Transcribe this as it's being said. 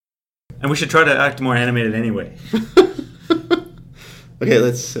And we should try to act more animated anyway. Okay,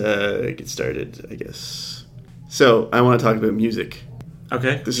 let's get started, I guess. So, I want to talk about music.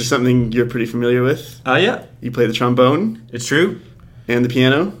 Okay. This is something you're pretty familiar with. Yeah. You play the trombone. It's true. And the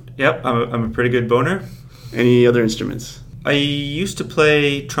piano. Yep, I'm a pretty good boner. Any other instruments? I used to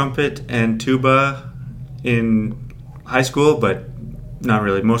play trumpet and tuba in high school, but not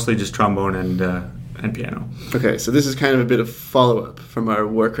really. Mostly just trombone and piano. Okay, so this is kind of a bit of follow-up from our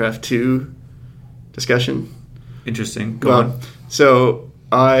Warcraft 2 discussion. Interesting. Go on. So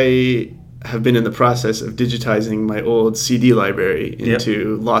I have been in the process of digitizing my old CD library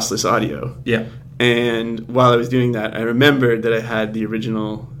into lossless audio. Yeah. And while I was doing that, I remembered that I had the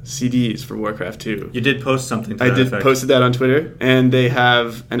original CDs for Warcraft 2. You did post something to that effect. Posted that on Twitter, and they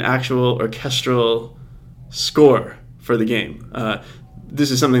have an actual orchestral score for the game. This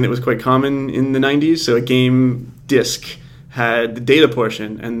is something that was quite common in the 90s, so a game disc had the data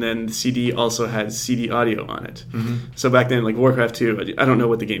portion, and then the CD also had CD audio on it. Mm-hmm. So back then, like Warcraft 2, I don't know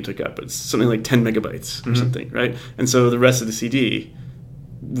what the game took up, but it's something like 10 megabytes or something, right? And so the rest of the CD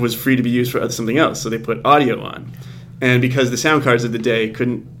was free to be used for something else, so they put audio on. And because the sound cards of the day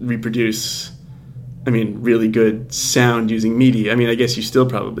couldn't reproduce, really good sound using MIDI, I guess you still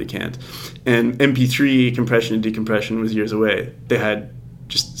probably can't. And MP3 compression and decompression was years away. They had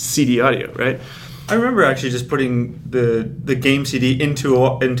just CD audio, right? I remember actually just putting the game CD into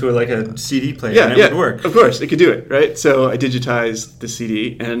like a CD player, and it would work. Of course, it could do it, right? So I digitized the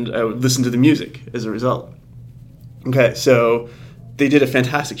CD, and I would listen to the music as a result. Okay, so they did a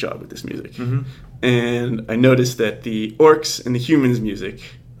fantastic job with this music. Mm-hmm. And I noticed that the orcs and the humans' music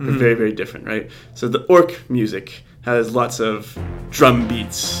are very, very different, right? So the orc music has lots of drum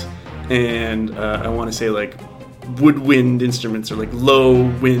beats, and I want to say like woodwind instruments or like low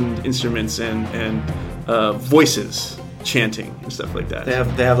wind instruments and voices chanting and stuff like that.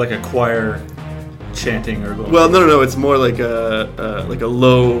 They have like a choir chanting or going. Well, no, it's more like a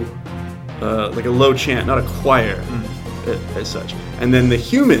low chant, not a choir as such. And then the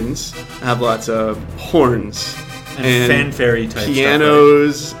humans have lots of horns and fanfare type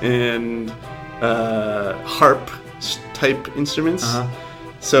pianos stuff, right? And harp type instruments. Uh-huh.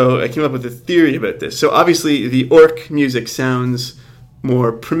 So I came up with a theory about this. So obviously the orc music sounds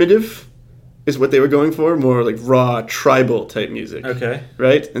more primitive, is what they were going for, more like raw tribal type music. Okay.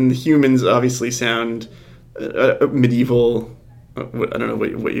 Right? And the humans obviously sound medieval. I don't know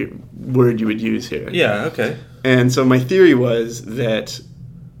what word you would use here. Yeah, okay. And so my theory was that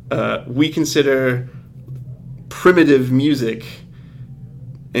we consider primitive music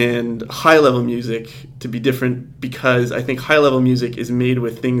and high-level music to be different because I think high-level music is made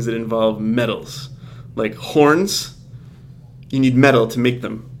with things that involve metals. Like horns, you need metal to make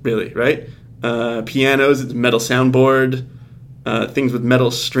them, really, right? Pianos, it's a metal soundboard. Things with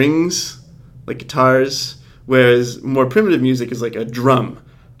metal strings, like guitars. Whereas more primitive music is like a drum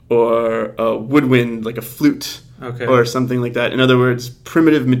or a woodwind, like a flute, or something like that. In other words,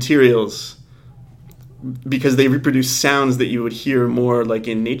 primitive materials, because they reproduce sounds that you would hear more like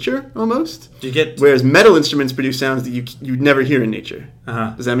in nature, almost. Whereas metal instruments produce sounds that you'd never hear in nature.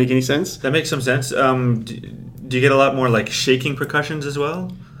 Uh-huh. Does that make any sense? That makes some sense. Do you get a lot more like shaking percussions as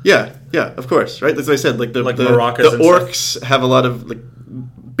well? Yeah, of course, right? That's what I said. Like the maracas, the orcs have a lot of like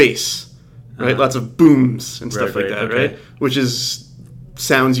bass, right? Lots of booms and stuff like that, right? Which is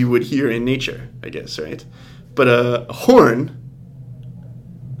sounds you would hear in nature, I guess, right? But a horn,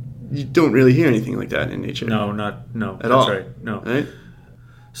 you don't really hear anything like that in nature. No, at all. That's right. No. Right?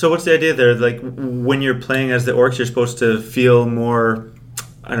 So what's the idea there? Like when you're playing as the orcs, you're supposed to feel more,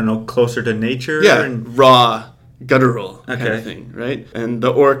 I don't know, closer to nature? Yeah, raw, guttural kind of thing, right? And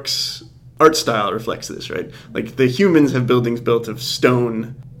the orcs' art style reflects this, right? Like the humans have buildings built of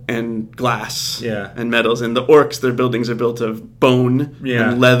stone and glass and metals, and the orcs, their buildings are built of bone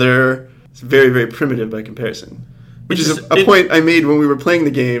and leather. It's very, very primitive by comparison. Which is a point I made when we were playing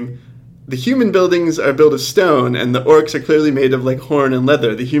the game. The human buildings are built of stone, and the orcs are clearly made of like horn and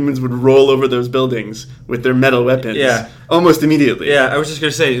leather. The humans would roll over those buildings with their metal weapons almost immediately. Yeah, I was just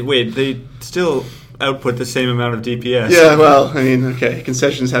going to say, wait, they still output the same amount of DPS. Yeah, well,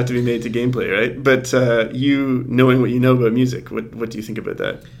 concessions have to be made to gameplay, right? But you, knowing what you know about music, what do you think about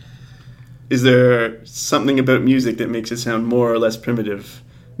that? Is there something about music that makes it sound more or less primitive?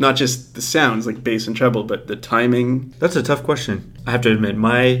 Not just the sounds, like bass and treble, but the timing? That's a tough question. I have to admit,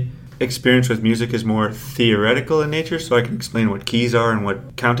 my experience with music is more theoretical in nature, so I can explain what keys are and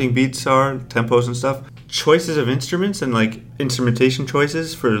what counting beats are, tempos and stuff. Choices of instruments and like instrumentation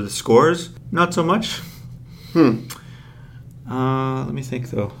choices for the scores, not so much. Let me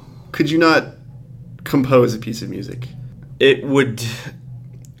think though. Could you not compose a piece of music? It would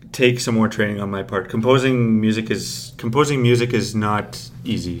take some more training on my part. Composing music is not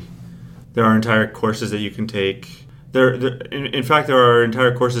easy. There are entire courses that you can take. In fact, there are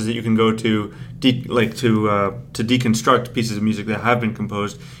entire courses that you can go to, to deconstruct pieces of music that have been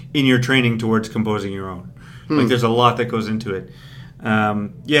composed in your training towards composing your own. Like, there's a lot that goes into it.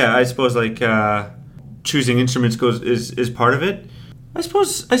 I suppose choosing instruments is part of it. I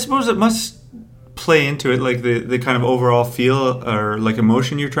suppose it must play into it, like the kind of overall feel or like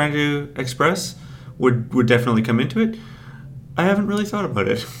emotion you're trying to express would definitely come into it. I haven't really thought about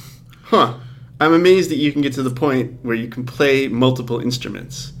it. Huh. I'm amazed that you can get to the point where you can play multiple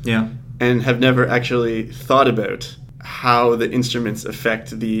instruments. Yeah. And have never actually thought about how the instruments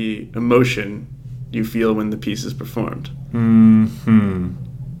affect the emotion you feel when the piece is performed.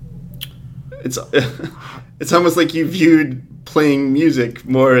 It's almost like you viewed playing music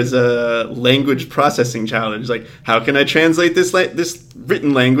more as a language processing challenge. Like, how can I translate this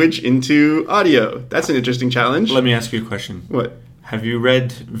written language into audio? That's an interesting challenge. Let me ask you a question. What? Have you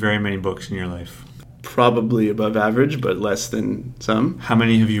read very many books in your life? Probably above average, but less than some. How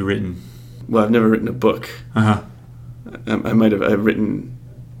many have you written? Well, I've never written a book. Uh-huh. I've written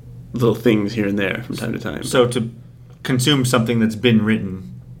little things here and there from time to time. So to consume something that's been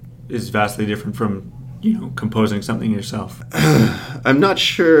written is vastly different from, composing something yourself. I'm not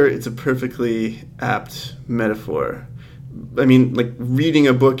sure it's a perfectly apt metaphor. I mean, like, reading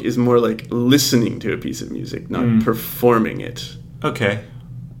a book is more like listening to a piece of music, not performing it. Okay.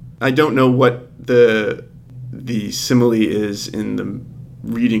 I don't know what the simile is in the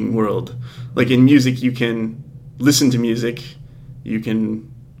reading world. Like, in music, you can listen to music, you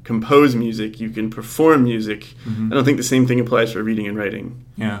can compose music, you can perform music. I don't think the same thing applies for reading and writing.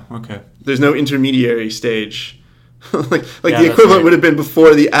 Yeah, okay. There's no intermediary stage. like Yeah, the equivalent would have been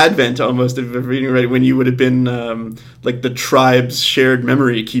before the advent almost of reading and writing, when you would have been like the tribe's shared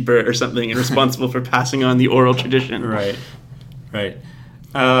memory keeper or something, and responsible for passing on the oral tradition. Right.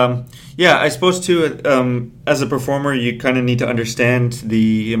 I suppose too, as a performer, you kind of need to understand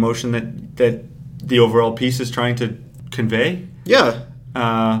the emotion that the overall piece is trying to convey. Yeah.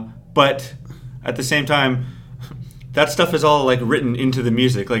 But at the same time, that stuff is all like written into the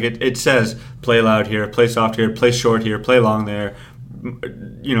music. Like it says, play loud here, play soft here, play short here, play long there.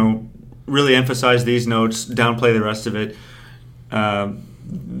 Really emphasize these notes, downplay the rest of it.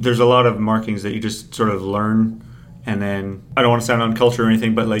 There's a lot of markings that you just sort of learn. And then, I don't want to sound uncultured or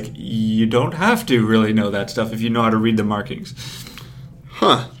anything, but like, you don't have to really know that stuff if you know how to read the markings.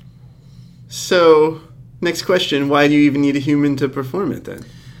 Huh. So, next question, why do you even need a human to perform it then?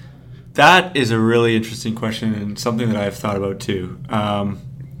 That is a really interesting question, and something that I've thought about too.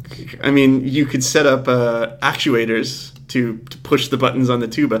 I mean, you could set up actuators to push the buttons on the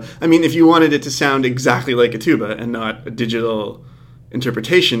tuba. I mean, if you wanted it to sound exactly like a tuba and not a digital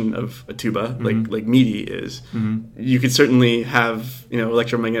interpretation of a tuba, like MIDI is, you could certainly have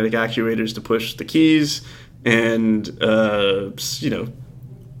electromagnetic actuators to push the keys and blow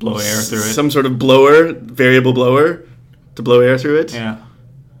air through it. Some sort of variable blower to blow air through it. Yeah.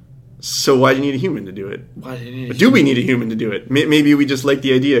 So why do you need a human to do it? Why do you need a do we need a human to do it? Maybe we just like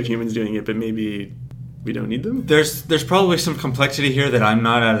the idea of humans doing it, but maybe we don't need them? There's probably some complexity here that I'm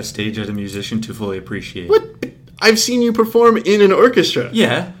not at a stage as a musician to fully appreciate. What? I've seen you perform in an orchestra.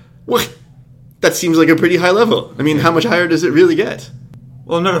 Yeah. What? That seems like a pretty high level. I mean, how much higher does it really get?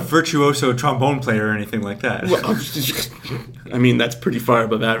 Well, I'm not a virtuoso trombone player or anything like that. Well, I mean, that's pretty far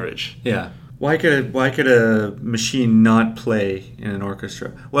above average. Yeah. Why could a machine not play in an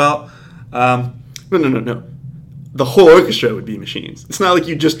orchestra? Well, No. The whole orchestra would be machines. It's not like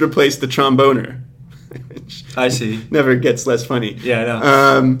you just replace the tromboner. I see. Never gets less funny. Yeah,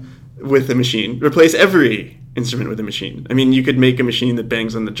 I know. With a machine. Replace every instrument with a machine. I mean, you could make a machine that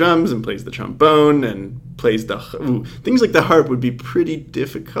bangs on the drums and plays the trombone and plays the... things like the harp would be pretty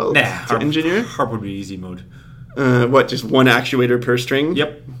difficult to engineer. Harp would be easy mode. Just one actuator per string?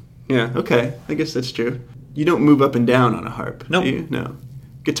 Yep. Yeah, okay. I guess that's true. You don't move up and down on a harp, Nope. do you? No.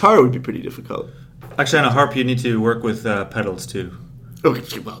 Guitar would be pretty difficult. Actually, on a harp, you need to work with pedals, too.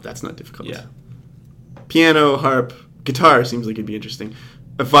 Okay, well, that's not difficult. Yeah. Piano, harp, guitar seems like it'd be interesting.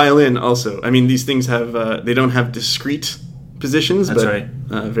 A violin also. I mean, these things have, they don't have discrete positions, That's but right.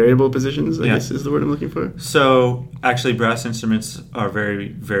 Variable positions, I guess is the word I'm looking for. So, actually, brass instruments are very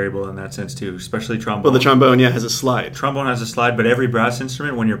variable in that sense, too, especially trombone. Well, the trombone, has a slide. Trombone has a slide, but every brass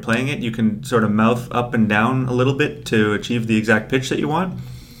instrument, when you're playing it, you can sort of mouth up and down a little bit to achieve the exact pitch that you want.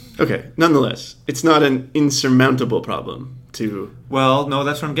 Okay, nonetheless, it's not an insurmountable problem to... Well, no,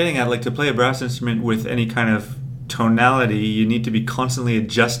 that's what I'm getting at. Like, to play a brass instrument with any kind of tonality, you need to be constantly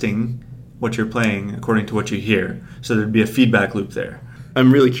adjusting what you're playing according to what you hear. So there'd be a feedback loop there.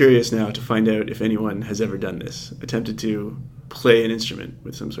 I'm really curious now to find out if anyone has ever done this, attempted to play an instrument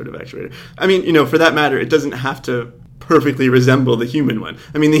with some sort of actuator. I mean, for that matter, it doesn't have to perfectly resemble the human one.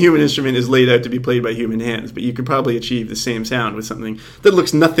 I mean, the human instrument is laid out to be played by human hands, but you could probably achieve the same sound with something that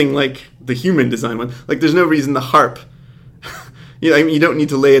looks nothing like the human design one. Like, there's no reason the harp... I mean, you don't need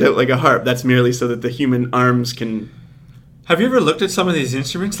to lay it out like a harp. That's merely so that the human arms can... Have you ever looked at some of these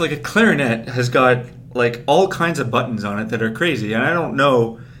instruments? Like, a clarinet has got, like, all kinds of buttons on it that are crazy, and I don't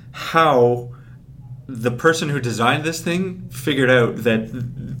know how the person who designed this thing figured out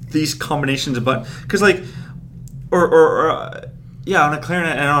that these combinations of buttons... Because, like... Yeah, on a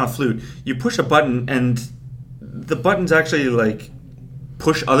clarinet and on a flute, you push a button and the buttons actually like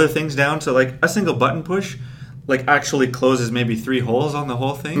push other things down. So like a single button push like actually closes maybe 3 holes on the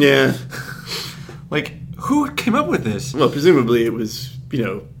whole thing. Yeah. Like, who came up with this? Well, presumably it was,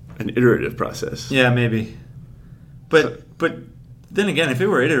 an iterative process. Yeah, maybe. But then again, if it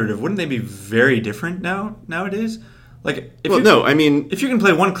were iterative, wouldn't they be very different nowadays? Like, if you can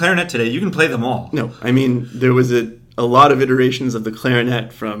play one clarinet today, you can play them all. No, I mean, there was a lot of iterations of the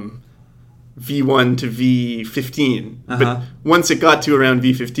clarinet from V1 to V15. But once it got to around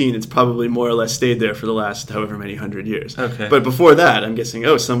V15, it's probably more or less stayed there for the last however many 100 years. Okay. But before that, I'm guessing,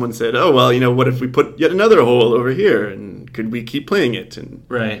 someone said, what if we put yet another hole over here? And could we keep playing it? And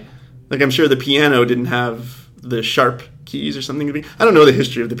right. Like, I'm sure the piano didn't have the sharp keys or something. I don't know the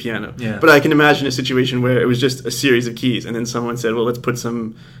history of the piano, but I can imagine a situation where it was just a series of keys, and then someone said, well, let's put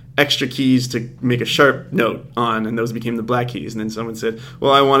some extra keys to make a sharp note on, and those became the black keys. And then someone said,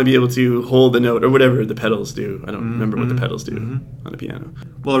 well, I want to be able to hold the note, or whatever the pedals do. I don't remember what the pedals do on a piano.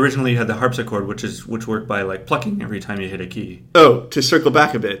 Well, originally you had the harpsichord, which worked by like plucking every time you hit a key. Oh, to circle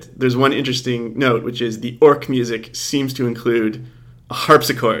back a bit, there's one interesting note, which is the orc music seems to include a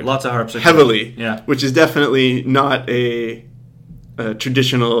harpsichord. Lots of harpsichord. Heavily. Yeah. Which is definitely not a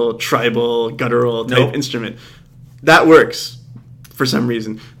traditional tribal guttural type instrument. That works for some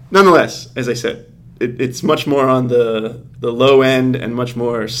reason. Nonetheless, as I said, it's much more on the low end and much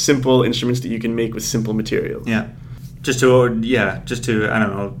more simple instruments that you can make with simple materials. Yeah. Just to I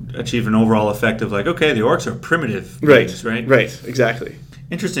don't know, achieve an overall effect of like, okay, the orcs are primitive things, right? Right, exactly.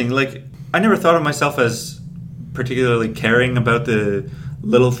 Interesting. Like, I never thought of myself as particularly caring about the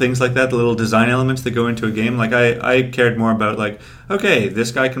little things like that, the little design elements that go into a game. Like, I cared more about like, okay,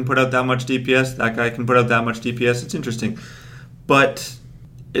 this guy can put out that much DPS, that guy can put out that much DPS. It's interesting. But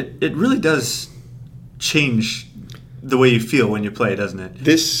it really does change the way you feel when you play, doesn't it?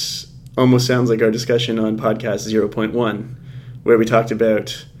 This almost sounds like our discussion on podcast 0.1, where we talked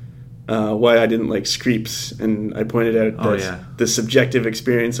about why I didn't like Screeps, and I pointed out that the subjective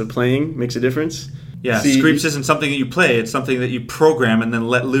experience of playing makes a difference. Yeah, Screeps isn't something that you play, it's something that you program and then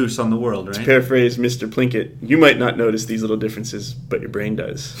let loose on the world, right? To paraphrase Mr. Plinkett, you might not notice these little differences, but your brain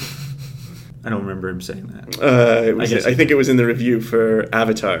does. I don't remember him saying that. I think it was in the review for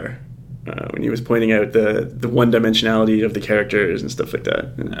Avatar, when he was pointing out the one-dimensionality of the characters and stuff like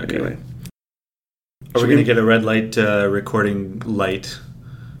that. Okay. Anyway. Are we going to get a red light recording light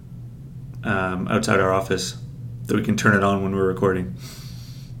outside our office that we can turn it on when we're recording?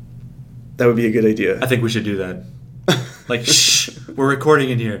 That would be a good idea. I think we should do that. Like, shh, we're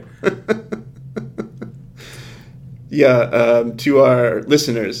recording in here. Yeah, to our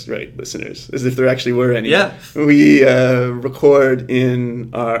listeners, as if there actually were any. Yeah. We record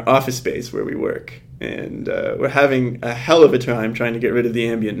in our office space where we work, and we're having a hell of a time trying to get rid of the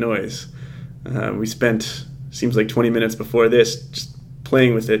ambient noise. We spent, seems like 20 minutes before this, just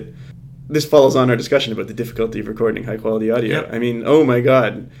playing with it. This follows on our discussion about the difficulty of recording high-quality audio. Yep. I mean, oh my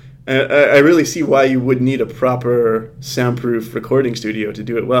God. I really see why you would need a proper soundproof recording studio to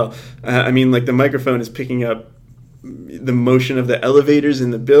do it well. I mean, like, the microphone is picking up the motion of the elevators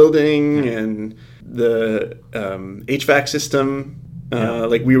in the building and the HVAC system.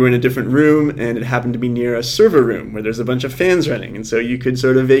 Like, we were in a different room, and it happened to be near a server room where there's a bunch of fans running, and so you could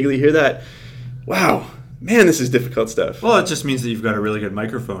sort of vaguely hear that. Wow, man, this is difficult stuff. Well, it just means that you've got a really good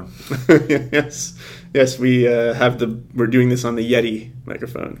microphone. Yes, we're doing this on the Yeti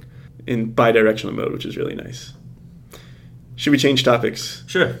microphone in bidirectional mode, which is really nice. Should we change topics?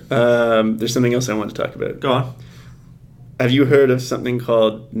 Sure. There's something else I want to talk about. Go on. Have you heard of something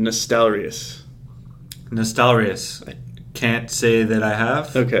called Nostalrius? Nostalrius. I can't say that I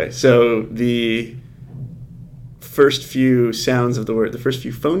have. Okay, so the first few sounds of the word, the first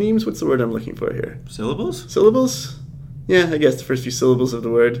few phonemes, what's the word I'm looking for here? Syllables? Syllables? Yeah, I guess the first few syllables of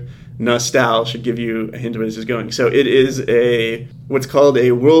the word Nostal should give you a hint of where this is going. So it is what's called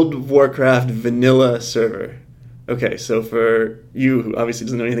a World of Warcraft vanilla server. Okay, so for you who obviously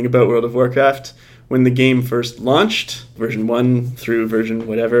doesn't know anything about World of Warcraft, when the game first launched, version 1 through version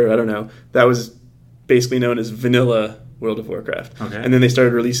whatever, I don't know, that was basically known as vanilla World of Warcraft. Okay. And then they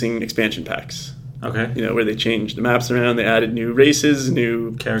started releasing expansion packs. Okay. You know, where they changed the maps around, they added new races,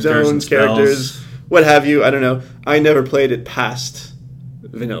 new Characters and zones, characters, spells. what have you. I don't know. I never played it past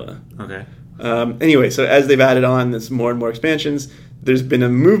vanilla. Okay. Anyway, so as they've added on this more and more expansions, there's been a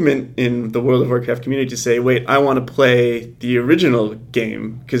movement in the World of Warcraft community to say, wait, I want to play the original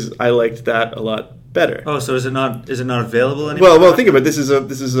game because I liked that a lot better. Oh, so is it not available anymore? Well, think about it. This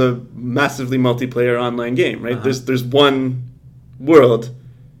is a massively multiplayer online game, right? Uh-huh. There's one world.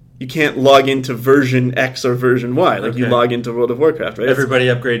 You can't log into version X or version Y like you Okay. log into World of Warcraft, right? Everybody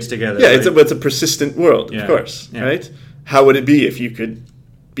upgrades together. Yeah, right? it's a persistent world, Yeah, of course, yeah. right? How would it be if you could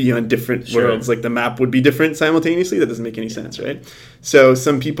be on different Sure. worlds? Like the map would be different simultaneously? That doesn't make any sense, right? So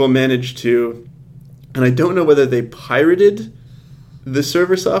some people managed to, and I don't know whether they pirated the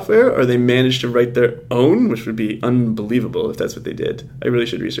server software or they managed to write their own, which would be unbelievable if that's what they did. I really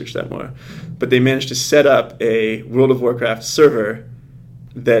should research that more. But they managed to set up a World of Warcraft server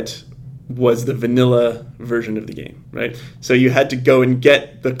that was the vanilla version of the game, right? So you had to go and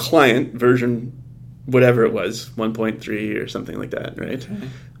get the client version, whatever it was, 1.3 or something like that, right? Okay.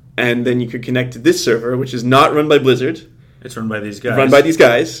 And then you could connect to this server, which is not run by Blizzard, It's run by these guys. run by these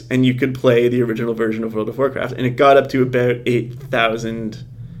guys, and you could play the original version of World of Warcraft. And it got up to about 8,000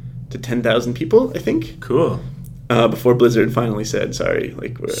 to 10,000 people, I think, Cool. before Blizzard finally said, sorry.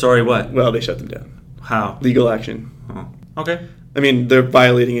 Sorry, what? Well, they shut them down. How? Legal action. Oh. Okay. I mean, they're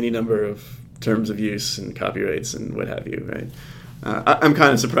violating any number of terms of use and copyrights and what have you, right? I'm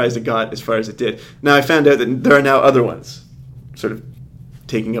kind of surprised it got as far as it did. Now, I found out that there are now other ones sort of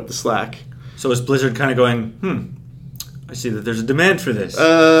taking up the slack. So is Blizzard kind of going, I see that there's a demand for this.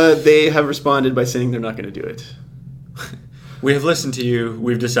 They have responded by saying they're not going to do it. We have listened to you.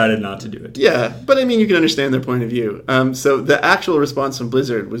 We've decided not to do it. Yeah, but I mean, you can understand their point of view. So the actual response from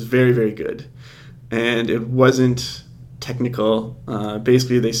Blizzard was very, very good. And it wasn't technical.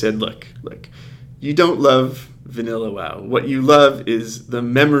 Basically, they said, look, you don't love vanilla WoW. What you love is the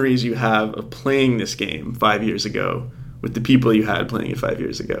memories you have of playing this game 5 years ago with the people you had playing it 5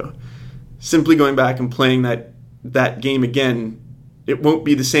 years ago. Simply going back and playing that game again, it won't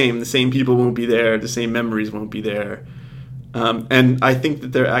be the same. The same people won't be there. The same memories won't be there. And I think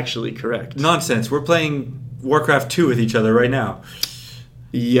that they're actually correct. Nonsense. We're playing Warcraft 2 with each other right now.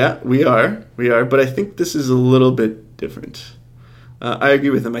 Yeah, we are. But I think this is a little bit different. I agree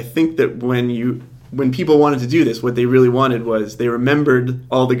with them. I think that when people wanted to do this, what they really wanted was they remembered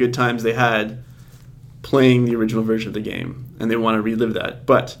all the good times they had playing the original version of the game, and they want to relive that.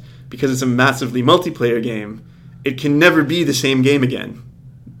 But because it's a massively multiplayer game, it can never be the same game again,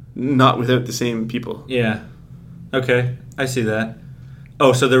 not without the same people. Yeah. Okay. I see that.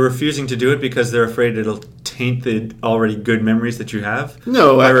 Oh, so they're refusing to do it because they're afraid it'll taint the already good memories that you have?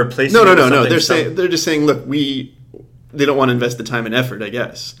 No, by replacing no. it with something They're just saying, look, they don't want to invest the time and effort, I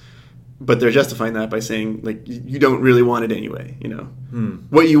guess. But they're justifying that by saying, like, you don't really want it anyway, you know.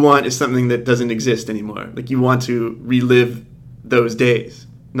 What you want is something that doesn't exist anymore. Like, you want to relive those days,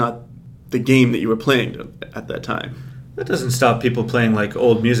 not the game that you were playing at that time. That doesn't stop people playing like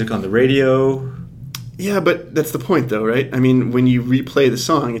old music on the radio. Yeah, but that's the point, though, right? I mean, when you replay the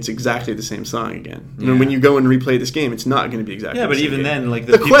song, it's exactly the same song again. I mean, when you go and replay this game, it's not going to be exactly Yeah, the but same even game. then, like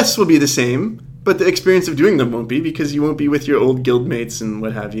The quests will be the same, but the experience of doing them won't be because you won't be with your old guild mates and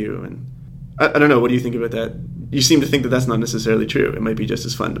what have you. And I don't know. What do you think about that? You seem to think that that's not necessarily true. It might be just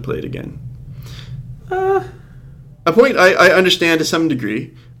as fun to play it again. A point I understand to some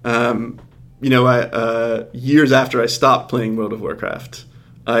degree. Years after I stopped playing World of Warcraft,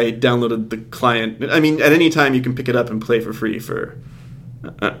 I downloaded the client. I mean, at any time you can pick it up and play for free for,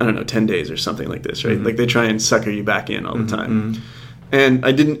 10 days or something like this, right? Mm-hmm. Like they try and sucker you back in all the time. And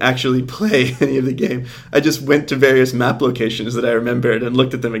I didn't actually play any of the game. I just went to various map locations that I remembered and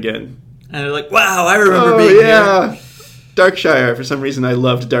looked at them again. And they're like, wow, I remember being here. Darkshire. For some reason, I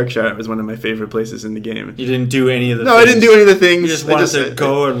loved Darkshire. It was one of my favorite places in the game. You didn't do any of the No, things. I didn't do any of the things. You just wanted to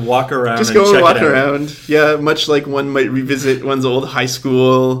go and walk around Just and go and check walk it out. around. Yeah, much like one might revisit one's old high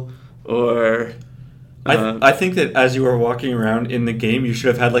school or... I think that as you were walking around in the game, you should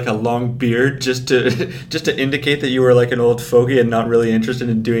have had like a long beard just to indicate that you were like an old fogey and not really interested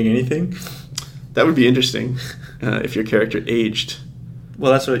in doing anything. That would be interesting if your character aged.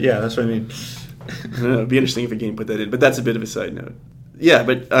 Well, that's what I mean. I don't know, it'd be interesting if a game put that in, but that's a bit of a side note. Yeah,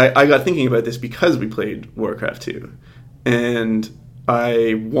 but I got thinking about this because we played Warcraft 2, and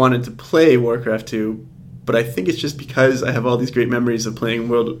I wanted to play Warcraft 2, but I think it's just because I have all these great memories of playing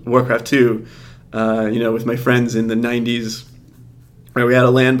Warcraft 2, with my friends in the 90s, where we had a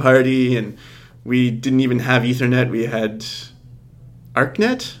LAN party, and We didn't even have Ethernet. We had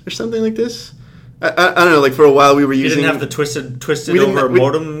ArcNet or something like this. I don't know. Like for a while, we were You using. didn't have the twisted over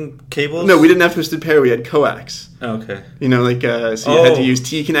modem cables. No, we didn't have twisted pair. We had coax. Oh, okay. You know, like so you had to use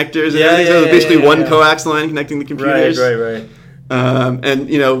T connectors and everything. So basically, one coax line connecting the computers. Right. And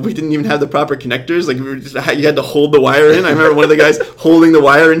you know, we didn't even have the proper connectors. Like you had to hold the wire in. I remember one of the guys holding the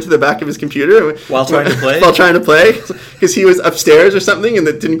wire into the back of his computer while trying to play. Because he was upstairs or something, and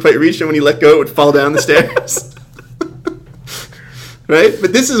that didn't quite reach. And when he let go, it would fall down the stairs. Right?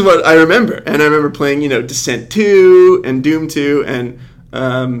 But this is what I remember. And I remember playing, you know, Descent 2 and Doom 2. And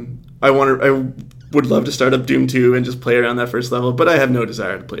I would love to start up Doom 2 and just play around that first level. But I have no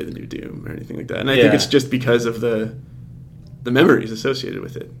desire to play the new Doom or anything like that. And I think it's just because of the memories associated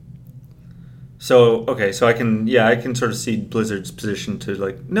with it. So I can sort of see Blizzard's position to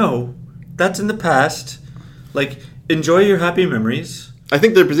like, no, that's in the past. Like, enjoy your happy memories. I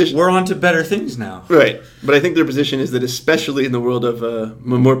think their position... We're on to better things now. Right. But I think their position is that especially in the world of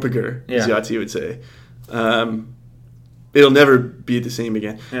Memorpager, as Yahtzee would say, it'll never be the same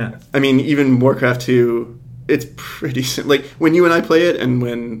again. Yeah. I mean, even Warcraft 2, it's pretty... Like, when you and I play it and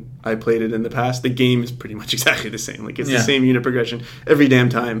when I played it in the past, the game is pretty much exactly the same. Like, it's the same unit progression every damn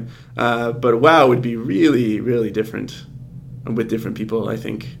time. But WoW would be really, really different with different people, I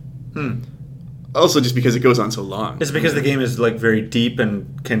think. Also, just because it goes on so long. It's because the game is like very deep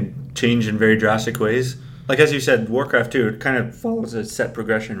and can change in very drastic ways. Like as you said, Warcraft 2, it kind of follows a set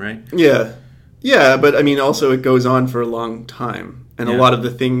progression, right? Yeah, but I mean, also it goes on for a long time, and a lot of the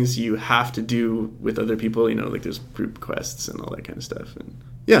things you have to do with other people, you know, like there's group quests and all that kind of stuff. And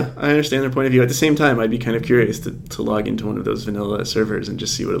yeah, I understand their point of view. At the same time, I'd be kind of curious to log into one of those vanilla servers and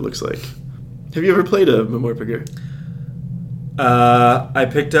just see what it looks like. Have you ever played a Memorpager? I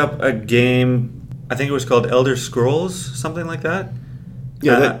picked up a game. I think it was called Elder Scrolls, something like that.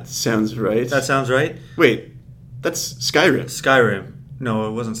 Yeah, that sounds right. That sounds right. Wait, that's Skyrim. Skyrim. No,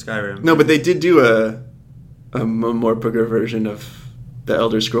 it wasn't Skyrim. No, but they did do a Memorpager version of the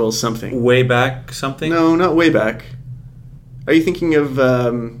Elder Scrolls something. Way back something? No, not way back. Are you thinking of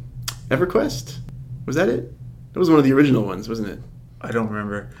EverQuest? Was that it? That was one of the original ones, wasn't it? I don't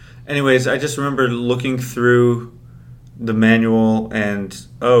remember. Anyways, I just remember looking through the manual and,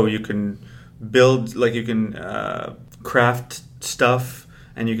 you can build, like you can craft stuff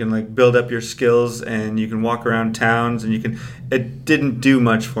and you can like build up your skills and you can walk around towns and it didn't do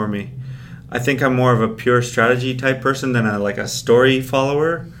much for me. I think I'm more of a pure strategy type person than a story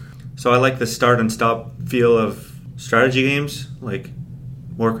follower. So I like the start and stop feel of strategy games like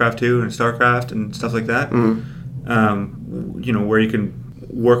Warcraft 2 and StarCraft and stuff like that. You know, where you can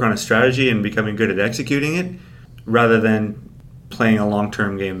work on a strategy and becoming good at executing it rather than playing a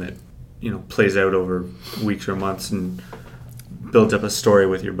long-term game that, you know, plays out over weeks or months and builds up a story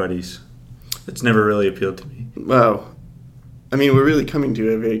with your buddies. It's never really appealed to me. Wow. I mean, we're really coming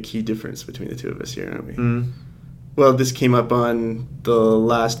to a very key difference between the two of us here, aren't we? Well, this came up on the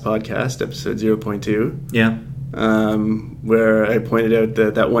last podcast, episode 0.2. Yeah. Where I pointed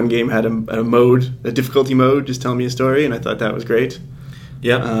out that one game had a mode, a difficulty mode, just tell me a story, and I thought that was great.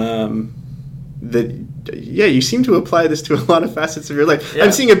 Yeah. You seem to apply this to a lot of facets of your life. Yeah.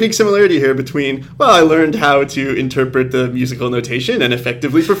 I'm seeing a big similarity here between, I learned how to interpret the musical notation and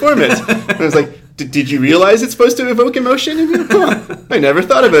effectively perform it. And I was like, did you realize it's supposed to evoke emotion in you? I never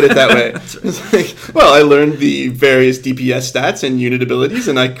thought about it that way. It's like, I learned the various DPS stats and unit abilities,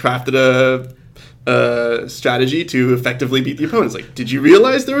 and I crafted a strategy to effectively beat the opponents. Like, did you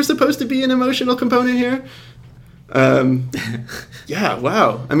realize there was supposed to be an emotional component here? Yeah,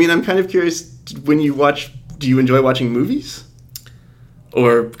 wow. I mean, I'm kind of curious, do you enjoy watching movies?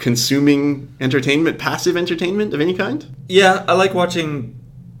 Or consuming entertainment, passive entertainment of any kind? Yeah, I like watching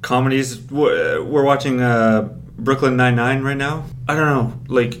comedies. We're watching Brooklyn Nine-Nine right now. I don't know,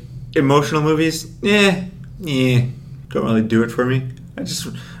 like emotional movies? Yeah, don't really do it for me. If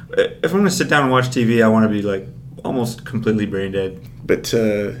I'm going to sit down and watch TV, I want to be like almost completely brain dead. But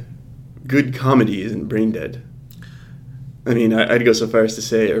good comedy isn't brain dead. I mean, I'd go so far as to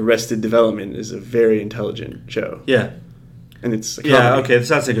say Arrested Development is a very intelligent show. Yeah. And it's a comedy. Yeah, okay,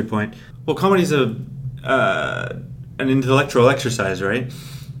 that's a good point. Well, comedy's an intellectual exercise, right?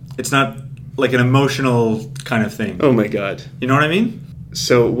 It's not like an emotional kind of thing. Oh my god. You know what I mean?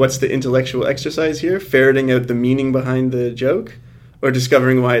 So what's the intellectual exercise here? Ferreting out the meaning behind the joke? Or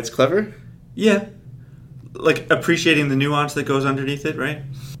discovering why it's clever? Yeah. Like appreciating the nuance that goes underneath it, right?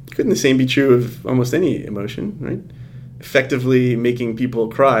 Couldn't the same be true of almost any emotion, right? Effectively making people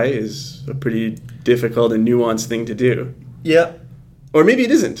cry is a pretty difficult and nuanced thing to do. Yeah. Or maybe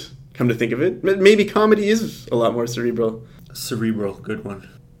it isn't, come to think of it. Maybe comedy is a lot more cerebral. Cerebral, good one.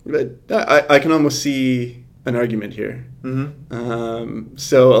 But I can almost see an argument here. Mm-hmm.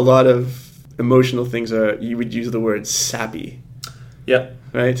 So a lot of emotional things you would use the word sappy, Yep.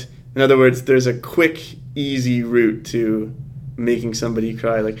 right? In other words, there's a quick, easy route to making somebody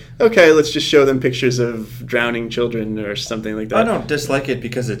cry. Like, okay, let's just show them pictures of drowning children or something like that. I don't dislike it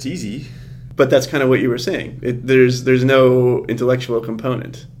because it's easy. But that's kind of what you were saying. There's no intellectual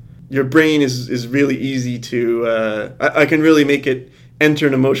component. Your brain is really easy to... I can really make it enter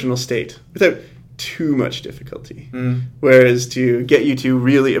an emotional state without too much difficulty. Whereas to get you to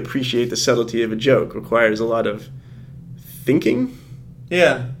really appreciate the subtlety of a joke requires a lot of thinking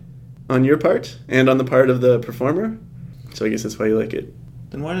Yeah. on your part and on the part of the performer. So I guess that's why you like it.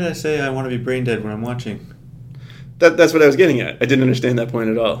 Then why did I say I want to be brain dead when I'm watching? That's what I was getting at. I didn't understand that point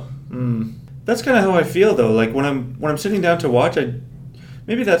at all. That's kind of how I feel though. Like when I'm sitting down to watch,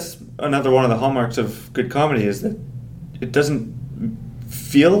 maybe that's another one of the hallmarks of good comedy is that it doesn't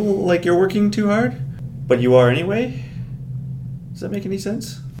feel like you're working too hard, but you are anyway. Does that make any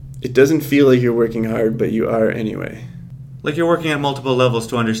sense? It doesn't feel like you're working hard, but you are anyway. Like you're working at multiple levels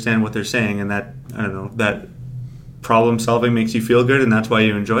to understand what they're saying, and that, I don't know, that problem solving makes you feel good, and that's why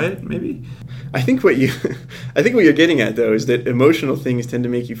you enjoy it, maybe? I think what you're getting at though is that emotional things tend to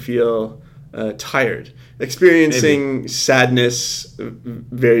make you feel tired. Experiencing sadness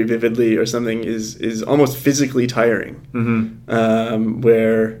very vividly or something is almost physically tiring.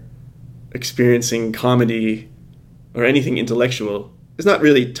 Where experiencing comedy or anything intellectual is not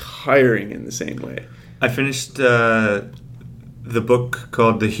really tiring in the same way. I finished the book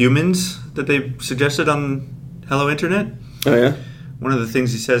called The Humans that they suggested on Hello Internet. Oh yeah? One of the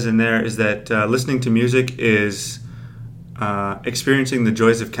things he says in there is that listening to music is experiencing the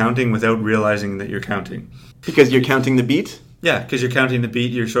joys of counting without realizing that you're counting. Because you're counting the beat? Yeah, because you're counting the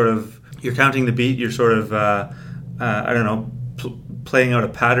beat. You're counting the beat. You're sort of, I don't know, playing out a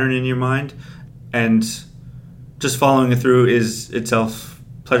pattern in your mind, and just following it through is itself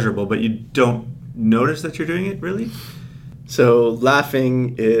pleasurable. But you don't notice that you're doing it, really. So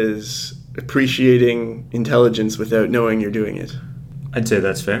laughing is appreciating intelligence without knowing you're doing it. I'd say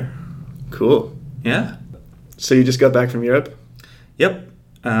that's fair. Cool. Yeah. So you just got back from Europe? Yep.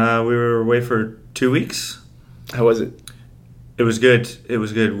 We were away for 2 weeks. How was it? It was good. It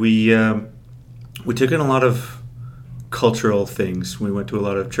was good. We took in a lot of cultural things. We went to a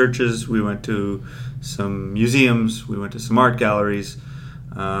lot of churches. We went to some museums. We went to some art galleries.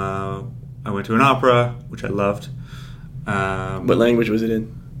 I went to an opera, which I loved. What language was it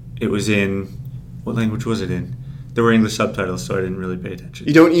in? It was in... What language was it in? There were English subtitles, so I didn't really pay attention.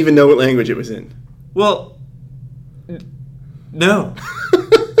 You don't even know what language it was in? Well, no.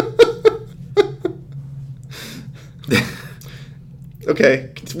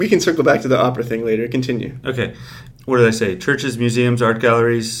 Okay, we can circle back to the opera thing later. Continue. Okay. What did I say? Churches, museums, art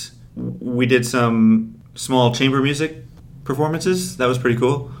galleries. We did some small chamber music performances. That was pretty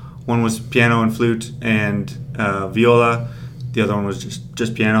cool. One was piano and flute and viola. The other one was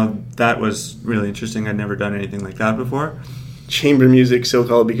just piano. That was really interesting. I'd never done anything like that before. Chamber music,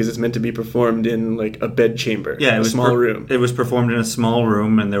 so-called because it's meant to be performed in like a bed chamber. Yeah, it was a small room. It was performed in a small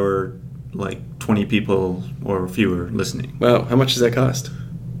room, and there were like 20 people or fewer listening. Wow, how much does that cost?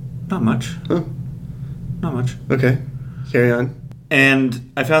 Not much. Huh. Not much. Okay, carry on.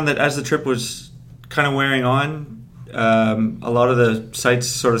 And I found that as the trip was kind of wearing on, a lot of the sites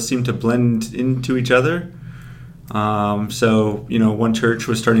sort of seemed to blend into each other. So, one church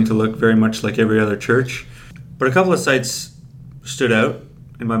was starting to look very much like every other church. But a couple of sites stood out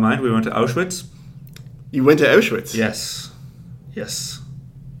in my mind. We went to Auschwitz. You went to Auschwitz? Yes. Yes.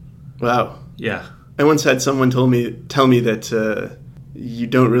 Wow. Yeah. I once had someone tell me that you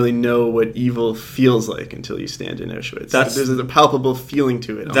don't really know what evil feels like until you stand in Auschwitz. There's a palpable feeling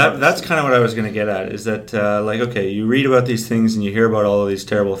to it. That's kind of what I was going to get at, is that, okay, you read about these things and you hear about all of these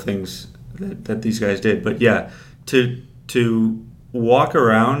terrible things that these guys did. But yeah, to walk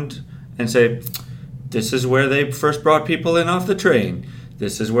around and say, this is where they first brought people in off the train.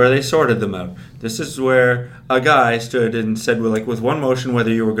 This is where they sorted them out. This is where a guy stood and said, with one motion,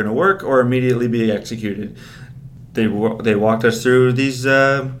 whether you were going to work or immediately be executed. They walked us through these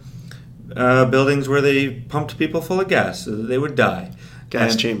buildings where they pumped people full of gas so that they would die.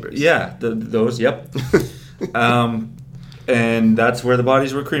 Gas chambers. Yeah, those. Yep. And that's where the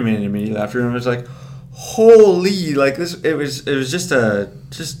bodies were cremated immediately after. And it was like, holy, like this. It was just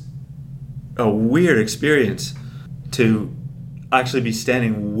a weird experience to actually be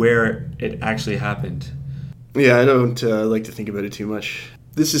standing where it actually happened. Yeah, I don't like to think about it too much.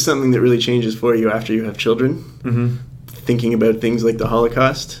 This is something that really changes for you after you have children. Mm-hmm. Thinking about things like the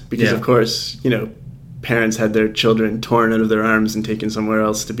Holocaust. Because, of course, parents had their children torn out of their arms and taken somewhere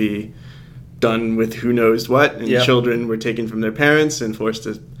else to be done with who knows what, and Yep. children were taken from their parents and forced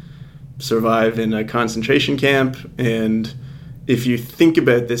to survive in a concentration camp. And if you think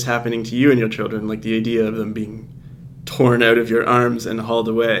about this happening to you and your children, like the idea of them being torn out of your arms and hauled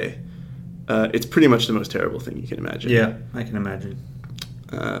away, it's pretty much the most terrible thing you can imagine. Yeah, I can imagine.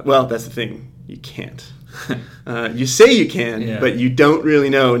 Well, that's the thing. You can't. You say you can, Yeah. but you don't really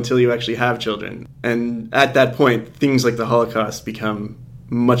know until you actually have children. And at that point, things like the Holocaust become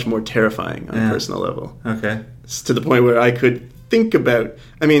much more terrifying on a personal level. Okay. It's to the point where I could think about,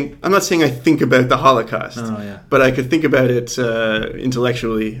 I mean, I'm not saying I think about the Holocaust, Oh, yeah. but I could think about it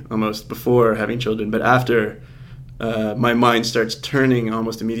intellectually almost before having children. But after, my mind starts turning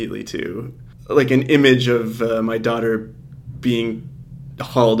almost immediately to like an image of my daughter being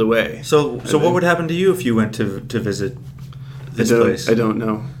hauled away. So what would happen to you if you went to visit this place? I don't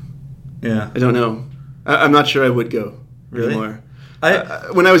know. Yeah. I don't know. I'm not sure I would go Really? anymore. I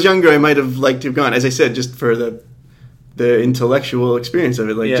When I was younger, I might have liked to have gone. As I said, just for the intellectual experience of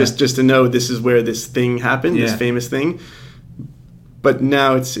it, like Yeah. just to know this is where this thing happened, this Yeah. famous thing. But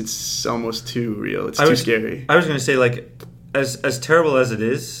now it's almost too real. It's too scary. I was going to say, like, as terrible as it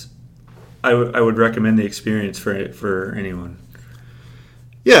is, I would recommend the experience for anyone.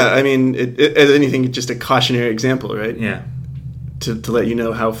 Yeah, I mean, as anything, it's just a cautionary example, right? Yeah. To let you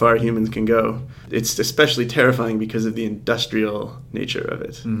know how far humans can go. It's especially terrifying because of the industrial nature of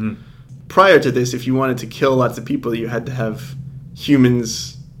it. Mm-hmm. Prior to this, if you wanted to kill lots of people, you had to have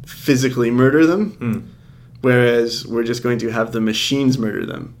humans physically murder them, whereas we're just going to have the machines murder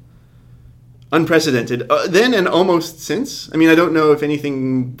them. Unprecedented. Then and almost since. I mean, I don't know if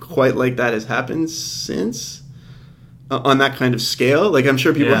anything quite like that has happened since on that kind of scale. Like, I'm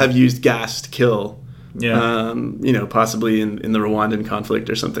sure people Yeah. have used gas to kill. Yeah. Possibly in the Rwandan conflict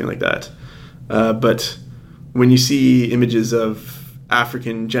or something like that. But when you see images of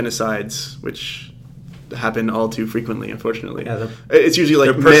African genocides, which happen all too frequently, unfortunately, Yeah, it's usually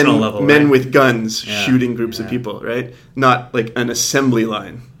like they're personal level, men right? with guns Yeah. shooting groups of Yeah. people, right? Not like an assembly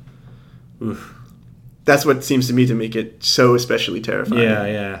line. Oof. That's what seems to me to make it so especially terrifying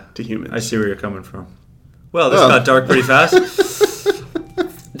Yeah. to humans. I see where you're coming from. Well, this Well. got dark pretty fast.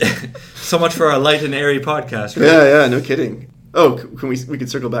 So much for our light and airy podcast. Right? Yeah, no kidding. Oh, can we could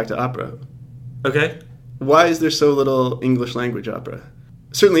circle back to opera. Okay. Why is there so little English language opera?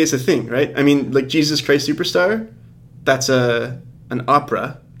 Certainly it's a thing, right? I mean, like Jesus Christ Superstar, that's an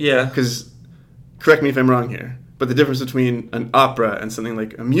opera. Yeah. Because, correct me if I'm wrong here, but the difference between an opera and something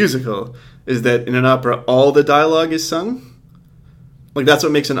like a musical is that in an opera, all the dialogue is sung. Like, that's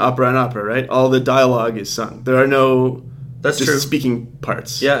what makes an opera, right? All the dialogue is sung. There are no That's just true. speaking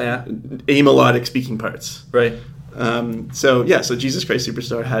parts. Yeah. Amelodic speaking parts. Right. So Jesus Christ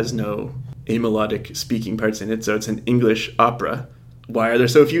Superstar has no amelodic speaking parts in it, so it's an English opera. Why are there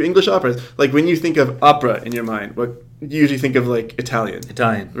so few English operas? Like, when you think of opera in your mind, what you usually think of, like, Italian,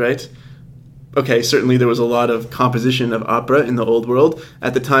 right? Okay, certainly there was a lot of composition of opera in the old world.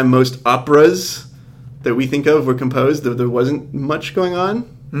 At the time, most operas that we think of were composed. There wasn't much going on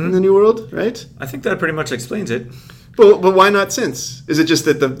in the New World, right? I think that pretty much explains it. But why not since? Is it just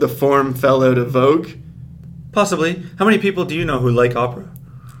that the form fell out of vogue? Possibly. How many people do you know who like opera?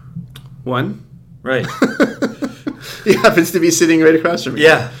 One. Right. He happens to be sitting right across from me.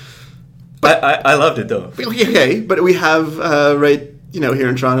 Yeah. I loved it, though. Okay, but we have, here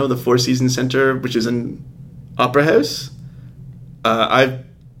in Toronto, the Four Seasons Centre, which is an opera house. I've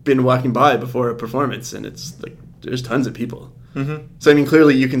been walking by before a performance, and it's like, there's tons of people. Mm-hmm. So, I mean,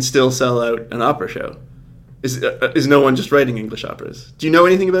 clearly you can still sell out an opera show. Is no one just writing English operas? Do you know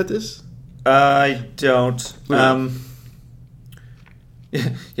anything about this? I don't.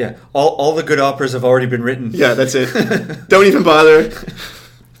 Yeah. All the good operas have already been written. Yeah, that's it. Don't even bother.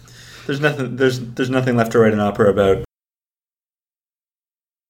 There's nothing left to write an opera about.